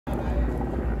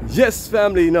Yes,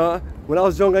 family, you know, when I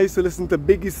was young, I used to listen to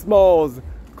Biggie Smalls.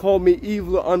 Call me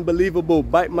evil or unbelievable.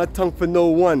 Bite my tongue for no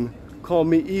one. Call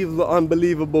me evil or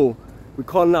unbelievable. We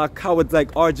calling out cowards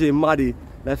like RJ Mahdi,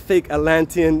 that fake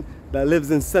Atlantean that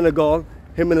lives in Senegal,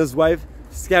 him and his wife,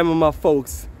 scamming my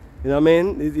folks. You know what I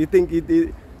mean? You think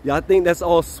y'all think that's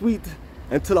all sweet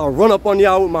until I run up on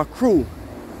y'all with my crew. You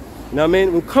know what I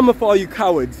mean? We're coming for all you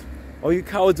cowards. All you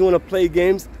cowards who want to play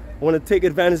games, want to take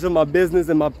advantage of my business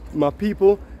and my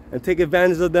people and take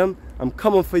advantage of them. I'm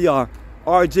coming for y'all.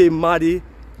 RJ Mahdi,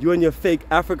 you and your fake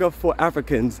Africa for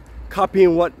Africans.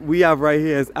 Copying what we have right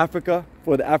here as Africa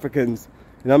for the Africans.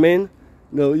 You know what I mean?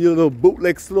 Your little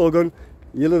bootleg slogan,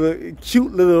 your little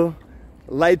cute little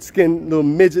light-skinned little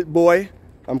midget boy.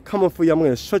 I'm coming for you. I'm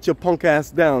gonna shut your punk ass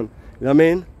down. You know what I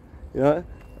mean? You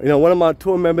know, one of my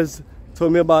tour members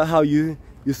told me about how you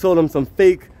sold them some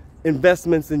fake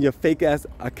investments in your fake ass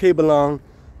Akabalong,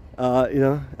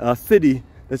 city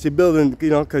that you're building. You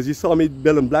know, because you saw me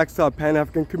building Black Star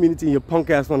Pan-African community, and your punk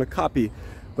ass want to copy.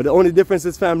 But the only difference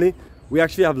is, family, we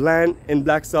actually have land in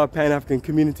Black Star Pan-African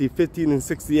community, 15 and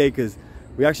 60 acres.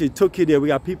 We actually took you there. We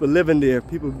got people living there,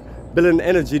 people building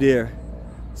energy there.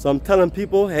 So I'm telling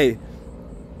people, hey,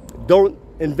 don't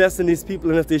invest in these people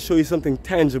unless they show you something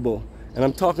tangible. And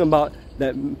I'm talking about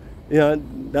that,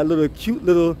 that little cute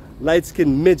little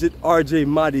light-skinned midget RJ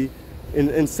Mahdi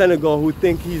in Senegal who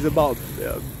think he's about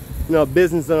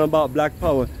business and about black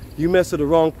power. You mess with the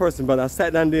wrong person, but I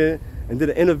sat down there and did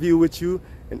an interview with you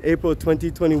in April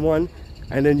 2021,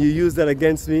 and then you used that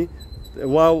against me.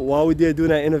 While we there doing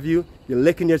that interview, you're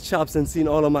licking your chops and seeing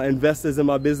all of my investors and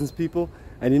my business people,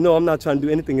 and you know I'm not trying to do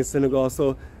anything in Senegal,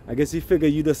 so I guess you figure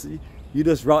you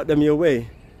just route them your way.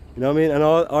 You know what I mean? And I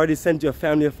already sent you a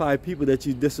family of 5 people that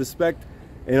you disrespect,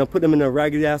 and I put them in a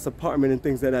raggedy ass apartment and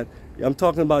things like that. I'm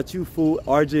talking about you, fool,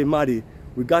 RJ Mahdi.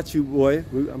 We got you, boy.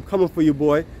 I'm coming for you,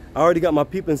 boy. I already got my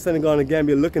people in Senegal and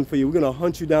Gambia looking for you. We're gonna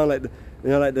hunt you down like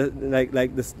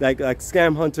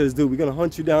scam hunters do. We're gonna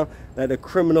hunt you down like the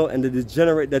criminal and the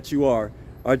degenerate that you are.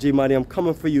 RJ Mahdi, I'm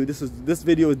coming for you. This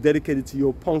video is dedicated to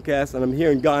your punk ass, and I'm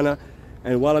here in Ghana.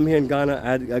 And while I'm here in Ghana,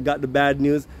 I got the bad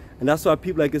news, and that's why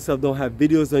people like yourself don't have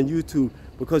videos on YouTube,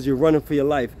 because you're running for your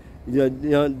life. You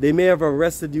know, they may have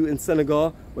arrested you in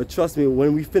Senegal, but trust me,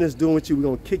 when we finish doing with you, we're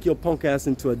gonna kick your punk ass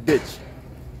into a ditch.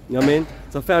 You know what I mean?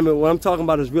 So family, what I'm talking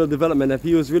about is real development. If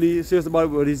he was really serious about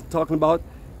what he's talking about,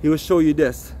 he will show you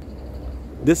this.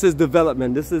 This is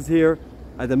development. This is here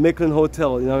at the Micklin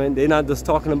Hotel. You know what I mean? They're not just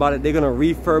talking about it. They're gonna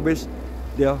refurbish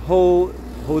their whole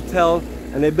hotel,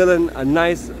 and they're building a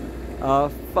nice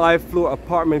 5-floor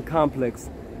apartment complex.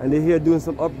 And they're here doing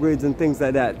some upgrades and things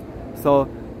like that. So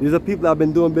these are people I've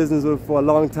been doing business with for a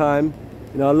long time,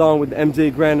 along with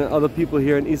MJ Grant and other people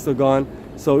here in East Ogon.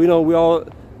 So, we all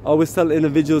always tell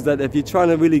individuals that if you're trying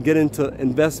to really get into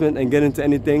investment and get into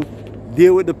anything,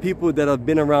 deal with the people that have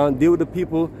been around, deal with the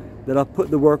people that have put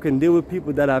the work in, deal with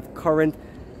people that have current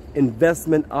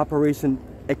investment operation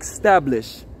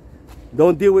established.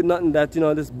 Don't deal with nothing that,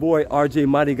 this boy RJ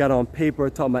Mahdi got on paper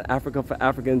talking about Africa for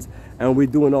Africans, and we're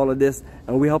doing all of this,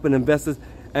 and we're helping investors.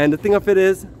 And the thing of it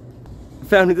is,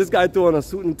 family, this guy threw on a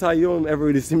suit and tie. You don't ever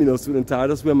really see me no suit and tie. I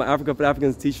just wear my Africa for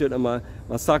Africans t-shirt and my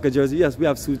soccer jersey. Yes, we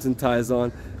have suits and ties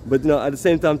on, but at the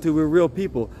same time too, we're real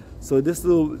people. So this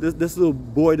little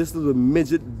boy, this little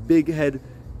midget, big head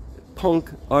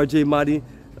punk RJ Mahdi,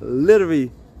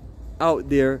 literally out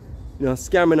there,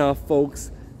 scamming our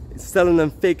folks, selling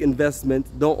them fake investments,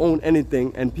 don't own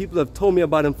anything, and people have told me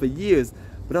about him for years.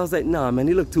 But I was like, nah, man,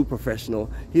 he looked too professional.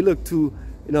 He looked too,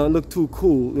 look too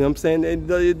cool. You know what I'm saying?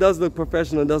 It does look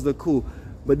professional, it does look cool.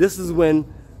 But this is when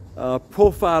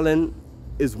profiling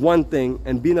is one thing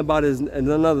and being about it is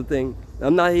another thing.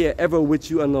 I'm not here ever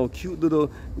with you on no cute little,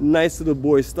 nice little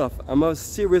boy stuff. I'm a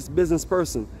serious business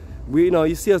person.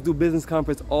 You see us do business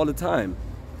conference all the time.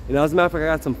 As a matter of fact, I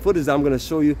got some footage I'm gonna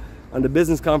show you on the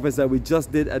business conference that we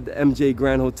just did at the MJ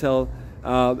Grand Hotel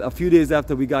a few days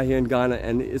after we got here in Ghana,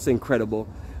 and it's incredible.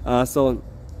 So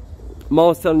I'm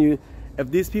always telling you, if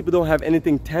these people don't have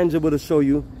anything tangible to show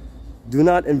you, do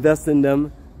not invest in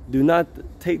them. Do not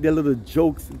take their little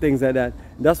jokes and things like that.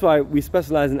 That's why we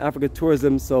specialize in Africa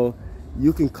tourism, so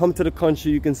you can come to the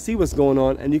country, you can see what's going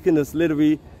on, and you can just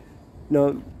literally,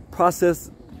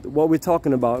 process what we're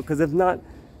talking about. Because if not,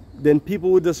 then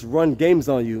people will just run games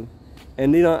on you.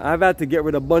 And I've had to get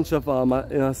rid of a bunch of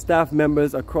my staff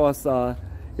members across,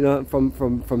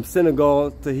 from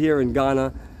Senegal to here in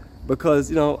Ghana, because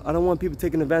I don't want people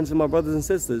taking advantage of my brothers and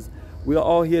sisters. We are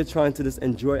all here trying to just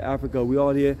enjoy Africa. We're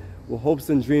all here with hopes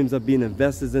and dreams of being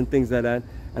investors and things like that.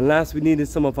 And last, we needed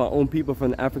some of our own people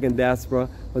from the African diaspora,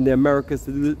 from the Americas,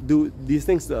 to do these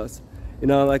things to us. You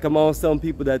know, like I'm always telling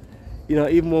people that, you know,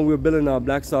 even when we were building our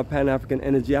Black Star Pan-African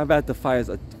Energy, I've had to fire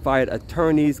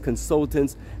attorneys,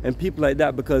 consultants, and people like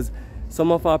that, because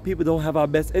some of our people don't have our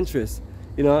best interests,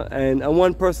 you know. And I'm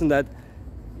one person that,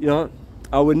 you know,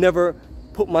 I would never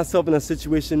put myself in a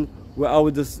situation where I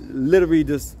would just literally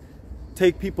just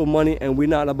take people money and we're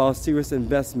not about serious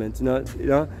investment. You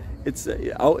know, it's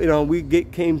you know, we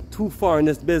came too far in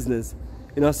this business.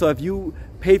 You know, so if you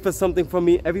pay for something from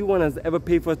me, everyone has ever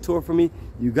paid for a tour from me,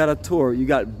 you got a tour. You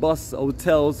got bus,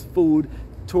 hotels, food,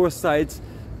 tour sites,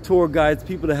 tour guides,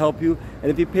 people to help you.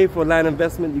 And if you pay for a land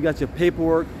investment, you got your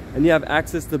paperwork and you have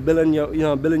access to building your, you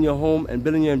know, building your home and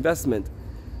building your investment.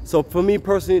 So for me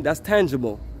personally, that's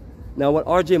tangible. Now what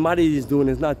RJ Mahdi is doing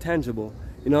is not tangible.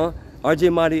 You know,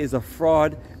 RJ Mahdi is a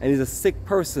fraud and he's a sick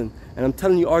person. And I'm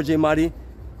telling you, RJ Mahdi,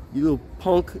 you little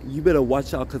punk, you better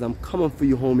watch out, because I'm coming for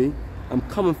you, homie. I'm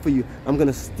coming for you. I'm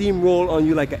gonna steamroll on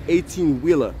you like an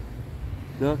 18-wheeler.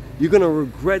 You know? You're gonna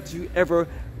regret you ever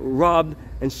robbed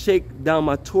and shake down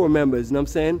my tour members. You know what I'm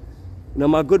saying? You know,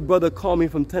 my good brother called me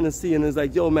from Tennessee and is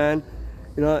like, yo man,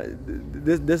 you know,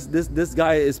 this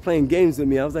guy is playing games with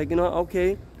me. I was like, you know,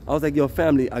 okay. I was like, yo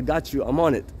family, I got you, I'm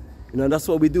on it. You know, that's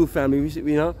what we do, family. We should,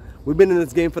 you know, we've been in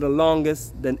this game for the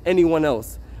longest than anyone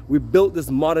else. We built this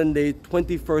modern day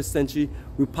 21st century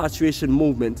repatriation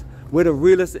movement. We're the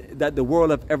realest that the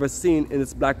world have ever seen in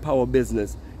its black power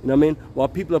business. You know what I mean? While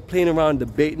people are playing around,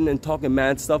 debating and talking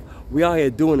mad stuff, we out here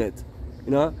doing it.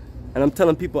 You know? And I'm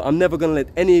telling people, I'm never gonna let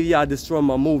any of y'all destroy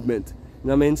my movement. You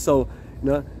know what I mean? So, you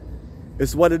know,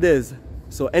 it's what it is.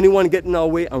 So anyone getting our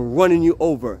way, I'm running you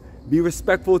over. Be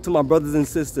respectful to my brothers and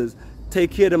sisters.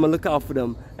 Take care of them and look out for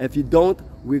them. And if you don't,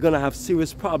 we're gonna have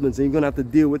serious problems and you're gonna have to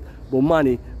deal with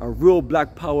Bomani, a real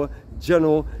black power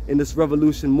general in this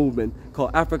revolution movement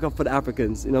called Africa for the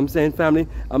Africans. You know what I'm saying, family?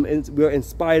 We're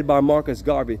inspired by Marcus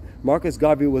Garvey. Marcus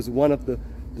Garvey was one of the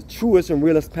truest and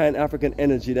realest Pan-African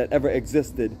energy that ever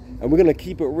existed. And we're gonna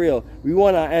keep it real. We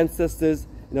want our ancestors,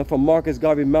 you know, from Marcus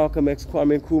Garvey, Malcolm X,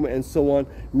 Kwame Nkrumah, and so on.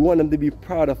 We want them to be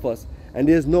proud of us. And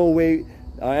there's no way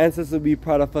our ancestors will be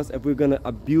proud of us if we're gonna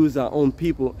abuse our own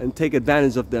people and take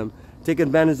advantage of them, take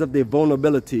advantage of their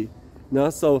vulnerability. You know,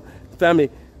 so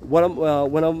family, one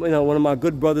of my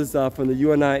good brothers from the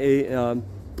UNIA,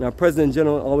 President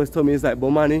General, always told me, he's like,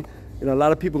 Bomani, you know, a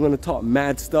lot of people are gonna talk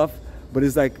mad stuff, but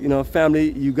it's like, you know,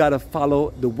 family, you gotta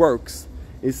follow the works.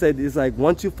 He said, it's like,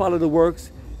 once you follow the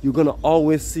works, you're gonna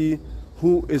always see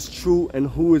who is true and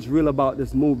who is real about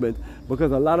this movement,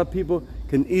 because a lot of people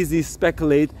can easily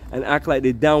speculate and act like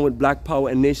they're down with black power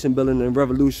and nation building and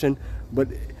revolution, but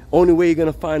only way you're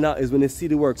gonna find out is when they see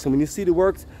the works. So when you see the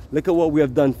works, look at what we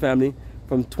have done, family.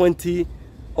 From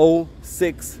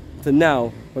 2006 to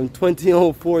now, from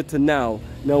 2004 to now.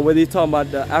 You know, whether you're talking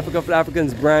about the Africa for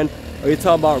Africans brand, or you're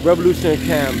talking about Revolutionary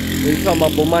Camp, or you're talking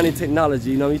about Bomani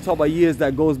technology, you know, you talk about years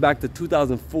that goes back to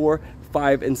 2004,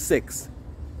 5, and 6.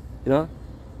 You know?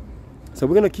 So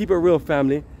we're gonna keep it real,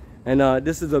 family. And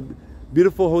this is a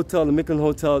beautiful hotel, the Micklin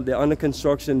Hotel. They're under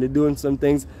construction, they're doing some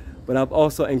things, but I've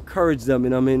also encouraged them,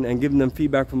 you know what I mean, and given them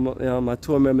feedback from my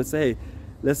tour members, say, hey,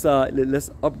 let's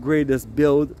upgrade, let's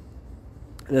build,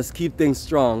 and let's keep things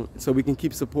strong so we can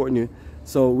keep supporting you.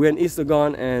 So we're in East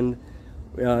Legon, and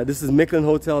this is Micklin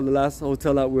Hotel. The last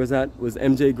hotel that we was at was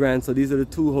MJ Grand. So these are the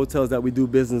two hotels that we do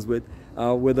business with,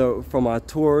 whether from our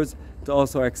tours to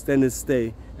also our extended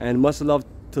stay. And much love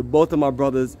to both of my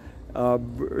brothers.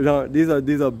 You know,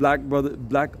 these are black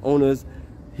owners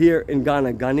here in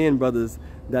Ghana, Ghanaian brothers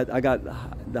that I got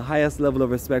the highest level of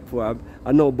respect for.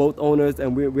 I know both owners,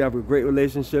 and we have a great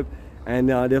relationship, and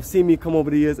they've seen me come over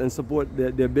the years and support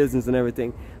their business and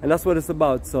everything, and that's what it's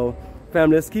about. So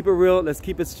family, let's keep it real, let's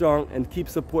keep it strong, and keep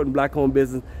supporting black owned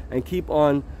business, and keep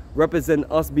on representing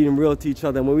us being real to each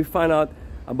other. And when we find out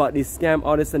about these scam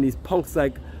artists and these punks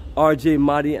like RJ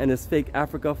Mahdi and his fake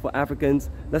Africa for Africans,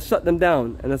 let's shut them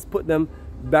down and let's put them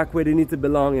back where they need to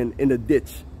belong, in the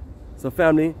ditch. So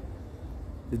family,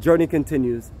 the journey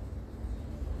continues.